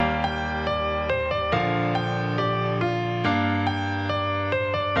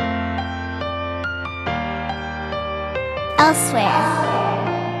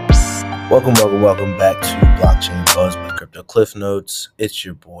elsewhere. Welcome back to Blockchain Buzz with Crypto Cliff Notes. It's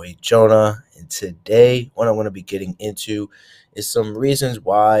your boy Jonah, and today what I'm going to be getting into is some reasons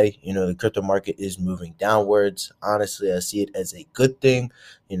why the crypto market is moving downwards. Honestly, I see it as a good thing.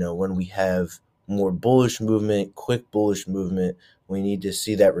 When we have more bullish movement, quick bullish movement, we need to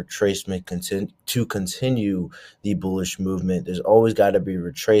see that retracement continue the bullish movement. There's always got to be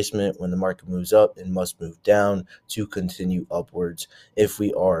retracement. When the market moves up, it must move down to continue upwards if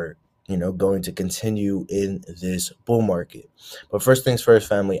we are going to continue in this bull market. But first things first,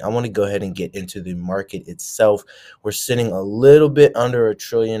 family, I want to go ahead and get into the market itself. We're sitting a little bit under $1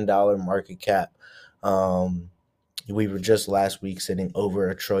 trillion market cap. We were just last week sitting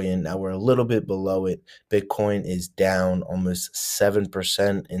over $1 trillion. Now we're a little bit below it. Bitcoin is down almost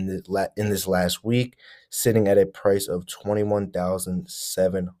 7% in this last week, sitting at a price of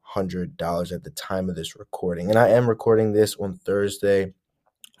 $21,700 at the time of this recording. And I am recording this on Thursday,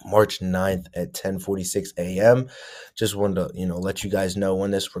 March 9th at 10:46 a.m. Just wanted to, let you guys know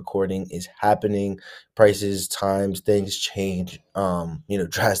when this recording is happening. Prices, times, things change,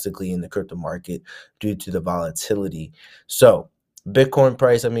 drastically in the crypto market due to the volatility. So Bitcoin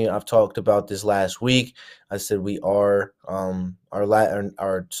price, I've talked about this last week. I said we are,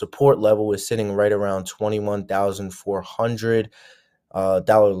 our support level is sitting right around 21,400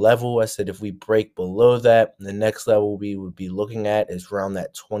 dollar level. I said if we break below that, the next level we would be looking at is around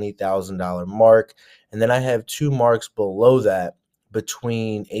that $20,000 mark. And then I have two marks below that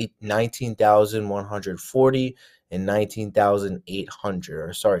between 19,140 and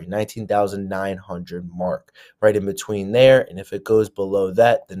 19,900 mark, right in between there. And if it goes below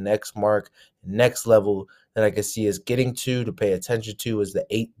that, the next level that I can see is getting to pay attention to is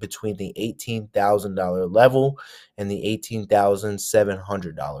between the $18,000 level and the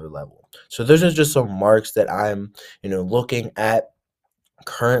 $18,700 level. So those are just some marks that I'm, looking at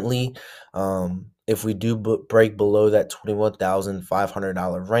currently. If we do break below that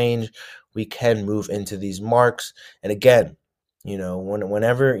 $21,500 range, we can move into these marks. And again,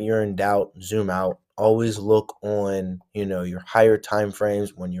 whenever you're in doubt, zoom out. Always look on, your higher time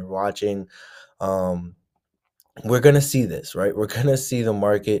frames when you're watching. We're going to see this, right? We're going to see the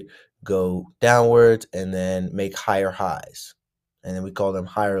market go downwards and then make higher highs. And then we call them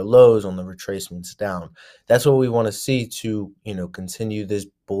higher lows on the retracements down. That's what we want to see to, continue this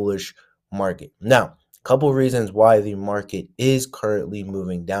bullish market. Now, a couple reasons why the market is currently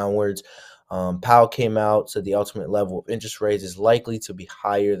moving downwards. Powell came out, said the ultimate level of interest rates is likely to be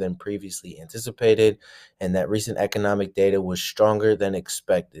higher than previously anticipated, and that recent economic data was stronger than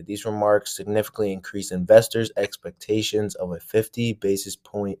expected. These remarks significantly increased investors' expectations of a 50 basis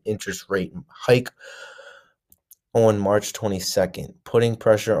point interest rate hike on March 22nd, putting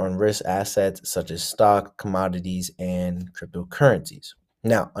pressure on risk assets such as stock, commodities, and cryptocurrencies.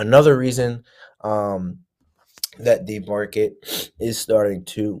 Now, another reason that the market is starting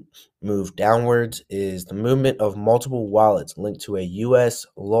to move downwards is the movement of multiple wallets linked to a U.S.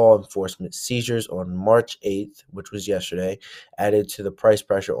 law enforcement seizures on March 8th, which was yesterday, added to the price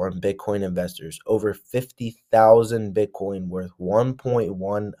pressure on Bitcoin investors. Over 50,000 Bitcoin worth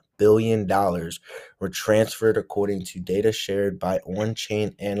 $1.1 billion were transferred according to data shared by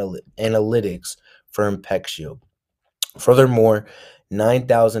on-chain analytics firm Pexio. Furthermore,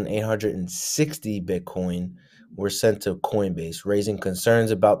 9,860 Bitcoin were sent to Coinbase, raising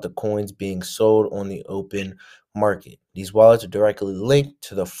concerns about the coins being sold on the open market. These wallets are directly linked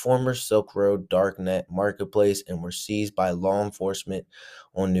to the former Silk Road darknet marketplace and were seized by law enforcement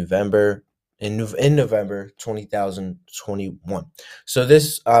on November 2021. So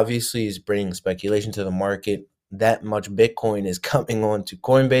this obviously is bringing speculation to the market. That much Bitcoin is coming on to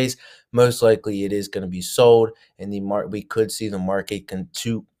Coinbase. Most likely it is going to be sold, and we could see the market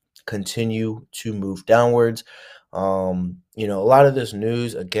continue to move downwards. A lot of this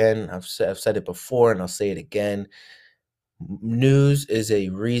news, again, I've said it before and I'll say it again. News is a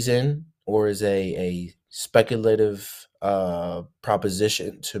reason or is a speculative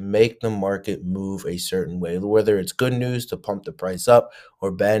proposition to make the market move a certain way, whether it's good news to pump the price up or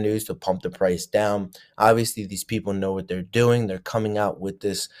bad news to pump the price down. Obviously, these people know what they're doing. They're coming out with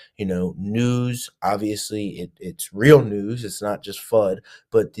this, news. Obviously, it's real news. It's not just FUD,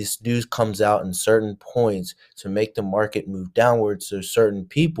 but this news comes out in certain points to make the market move downwards. So certain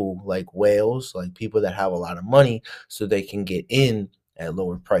people like whales, like people that have a lot of money, so they can get in at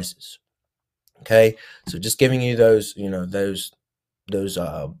lower prices. Okay, so just giving you those, those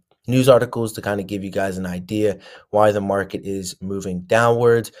news articles to kind of give you guys an idea why the market is moving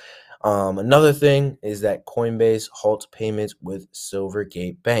downwards. Another thing is that Coinbase halts payments with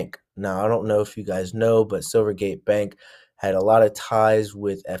Silvergate Bank. Now, I don't know if you guys know, but Silvergate Bank had a lot of ties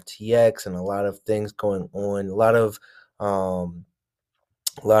with FTX and a lot of things going on, um,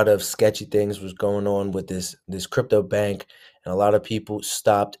 a lot of sketchy things was going on with this crypto bank, and a lot of people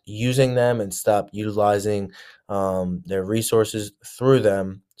stopped using them and stopped utilizing their resources through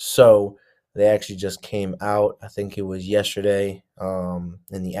them. So they actually just came out, I think it was yesterday,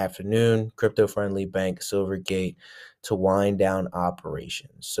 in the afternoon, crypto friendly bank Silvergate, to wind down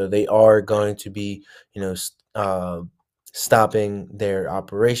operations. So they are going to be, you know, stopping their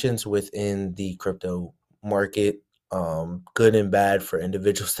operations within the crypto market, good and bad for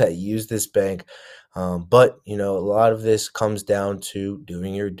individuals that use this bank. But a lot of this comes down to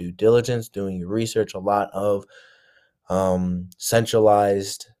doing your due diligence, doing your research. A lot of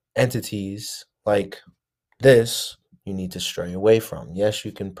centralized entities like this you need to stray away from. Yes,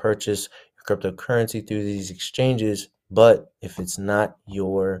 you can purchase your cryptocurrency through these exchanges, but if it's not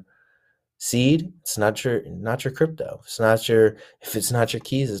your seed, it's not your crypto. If it's not your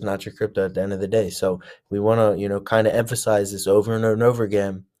keys, it's not your crypto at the end of the day. So we want to kind of emphasize this over and over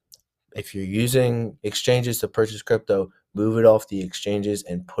again. If you're using exchanges to purchase crypto, move it off the exchanges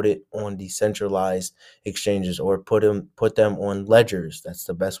and put it on decentralized exchanges, or put them on ledgers. That's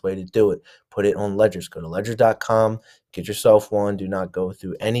the best way to do it. Put it on ledgers. Go to ledger.com, get yourself one. Do not go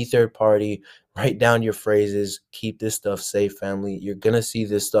through any third party. Write down your phrases. Keep this stuff safe, family. You're going to see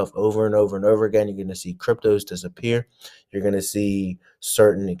this stuff over and over and over again. You're going to see cryptos disappear. You're going to see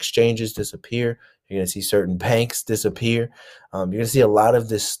certain exchanges disappear. You're going to see certain banks disappear. You're going to see a lot of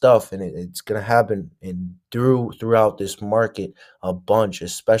this stuff, and it's going to happen throughout this market a bunch,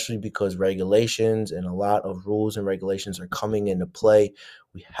 especially because regulations and a lot of rules and regulations are coming into play.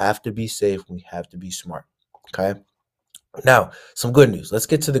 We have to be safe. We have to be smart. Okay. Now, some good news. Let's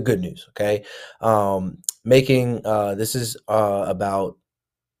get to the good news. Okay. Making this is about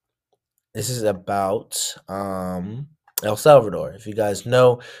El Salvador. If you guys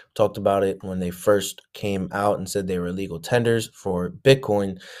know, talked about it when they first came out and said they were legal tenders for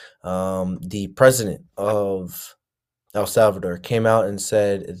Bitcoin. The president of El Salvador came out and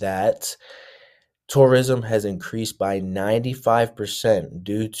said that tourism has increased by 95%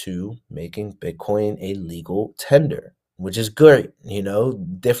 due to making Bitcoin a legal tender, which is great.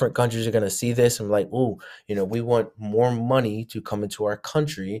 Different countries are going to see this and like, oh, we want more money to come into our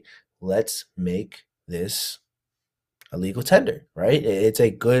country. Let's make this a legal tender, right? It's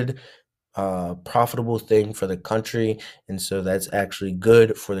a good, profitable thing for the country, and so that's actually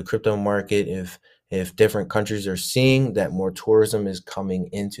good for the crypto market. If different countries are seeing that more tourism is coming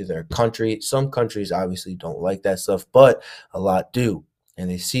into their country, some countries obviously don't like that stuff, but a lot do, and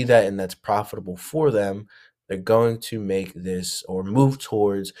they see that, and that's profitable for them. They're going to make this or move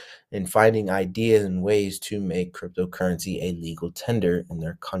towards and finding ideas and ways to make cryptocurrency a legal tender in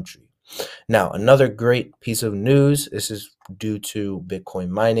their country. Now, another great piece of news, this is due to Bitcoin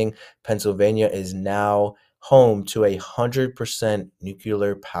mining. Pennsylvania is now home to 100%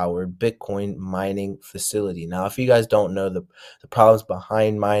 nuclear powered Bitcoin mining facility. Now, if you guys don't know the problems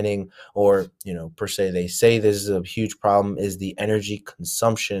behind mining, or, per se, they say this is a huge problem, is the energy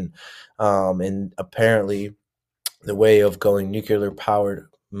consumption. And apparently, the way of going nuclear powered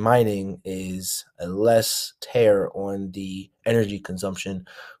mining is a less tear on the energy consumption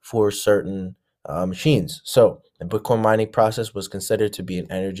for certain machines. So the Bitcoin mining process was considered to be an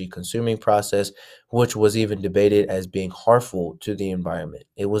energy consuming process, which was even debated as being harmful to the environment.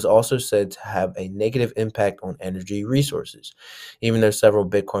 It was also said to have a negative impact on energy resources. Even though several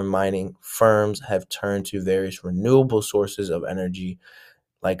Bitcoin mining firms have turned to various renewable sources of energy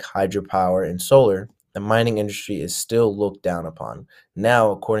like hydropower and solar, the mining industry is still looked down upon.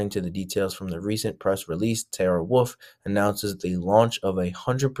 Now, according to the details from the recent press release, Terra Wolf announces the launch of a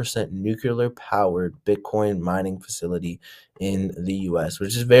 100% nuclear-powered Bitcoin mining facility in the U.S.,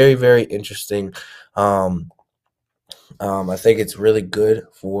 which is very, very interesting. I think it's really good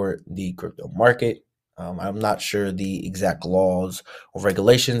for the crypto market. I'm not sure the exact laws or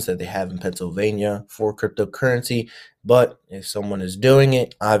regulations that they have in Pennsylvania for cryptocurrency, but if someone is doing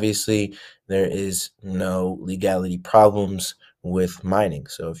it, obviously there is no legality problems with mining.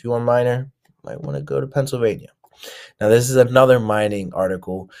 So if you're a miner, you might want to go to Pennsylvania. Now, this is another mining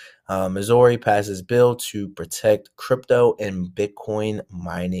article. Missouri passes bill to protect crypto and Bitcoin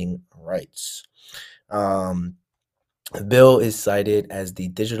mining rights. The bill is cited as the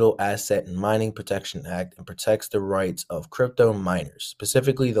Digital Asset and Mining Protection Act and protects the rights of crypto miners.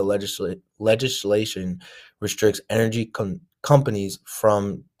 Specifically, the legislation restricts energy companies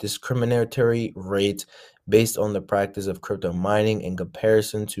from discriminatory rates based on the practice of crypto mining in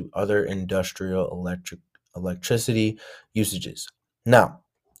comparison to other industrial electricity usages. Now,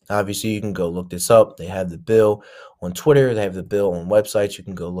 Obviously, you can go look this up. They have the bill on Twitter. They have the bill on websites. You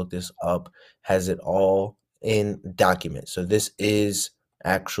can go look this up. Has it all in document. So this is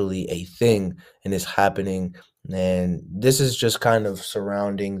actually a thing and is happening. And this is just kind of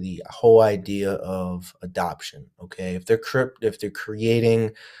surrounding the whole idea of adoption. Okay, if they're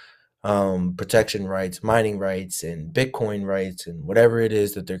creating protection rights, mining rights, and Bitcoin rights, and whatever it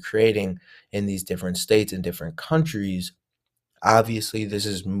is that they're creating in these different states and different countries, obviously this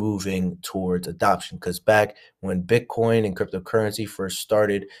is moving towards adoption, because back when Bitcoin and cryptocurrency first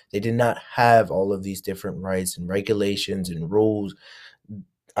started, they did not have all of these different rights and regulations and rules.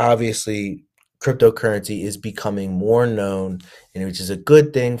 Obviously, cryptocurrency is becoming more known, and which is a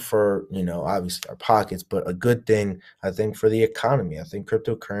good thing for, obviously our pockets, but a good thing, I think, for the economy. I think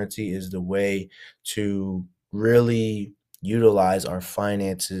cryptocurrency is the way to really utilize our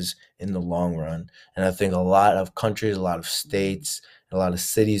finances in the long run. And I think a lot of countries, a lot of states, a lot of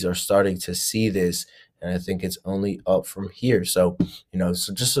cities are starting to see this, and I think it's only up from here. So,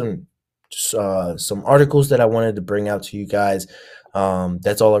 so just some articles that I wanted to bring out to you guys.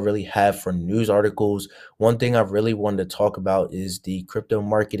 That's all I really have for news articles. One thing I really wanted to talk about is the crypto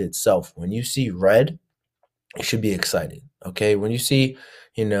market itself. When you see red, you should be excited. Okay, when you see,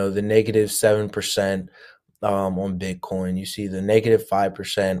 the -7% on Bitcoin, you see the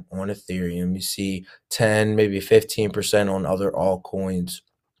 -5% on Ethereum, you see 10, maybe 15% on other altcoins.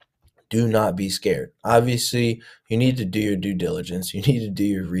 Do not be scared. Obviously, you need to do your due diligence. You need to do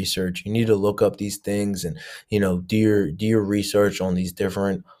your research. You need to look up these things and, do your research on these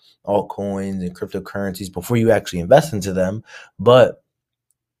different altcoins and cryptocurrencies before you actually invest into them. But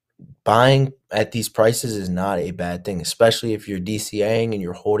buying at these prices is not a bad thing, especially if you're DCAing and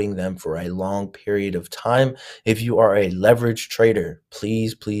you're holding them for a long period of time. If you are a leverage trader,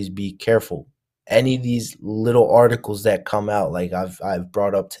 please, please be careful. Any of these little articles that come out, like I've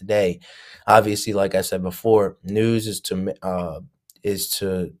brought up today, obviously, like I said before, news is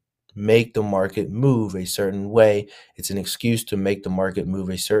to make the market move a certain way. It's an excuse to make the market move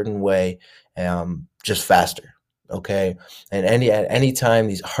a certain way, just faster. Okay, and at any time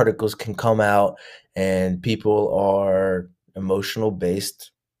these articles can come out, and people are emotional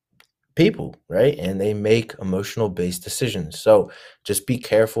based people, right? And they make emotional based decisions. So just be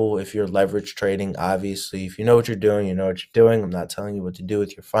careful if you're leverage trading. Obviously, if you know what you're doing, you know what you're doing. I'm not telling you what to do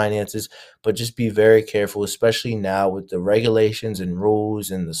with your finances, but just be very careful, especially now with the regulations and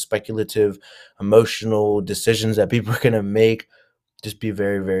rules and the speculative emotional decisions that people are going to make. Just be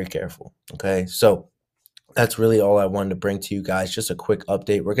very, very careful. Okay, so that's really all I wanted to bring to you guys. Just a quick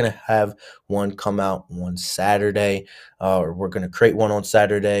update. We're going to have one come out on Saturday, or we're going to create one on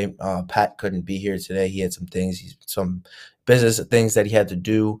Saturday. Pat couldn't be here today. He had some business things that he had to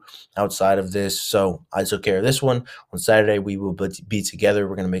do outside of this. So I took care of this one. On Saturday, we will be together.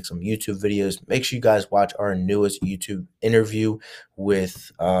 We're going to make some YouTube videos. Make sure you guys watch our newest YouTube interview with,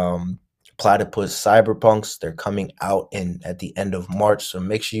 Platypus Cyberpunks. They're coming out at the end of March, so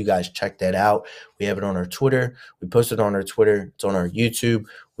make sure you guys check that out. We have it on our Twitter. We posted on our Twitter. It's on our YouTube.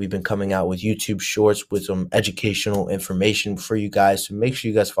 We've been coming out with YouTube shorts with some educational information for you guys, so make sure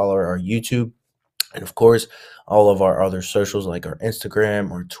you guys follow our YouTube. And of course, all of our other socials like our Instagram,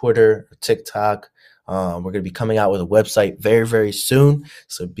 our Twitter, our TikTok. We're going to be coming out with a website very, very soon.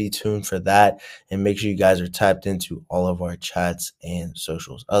 So be tuned for that. And make sure you guys are tapped into all of our chats and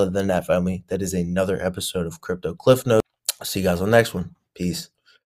socials. Other than that, family, that is another episode of Crypto Cliff Notes. I'll see you guys on the next one. Peace.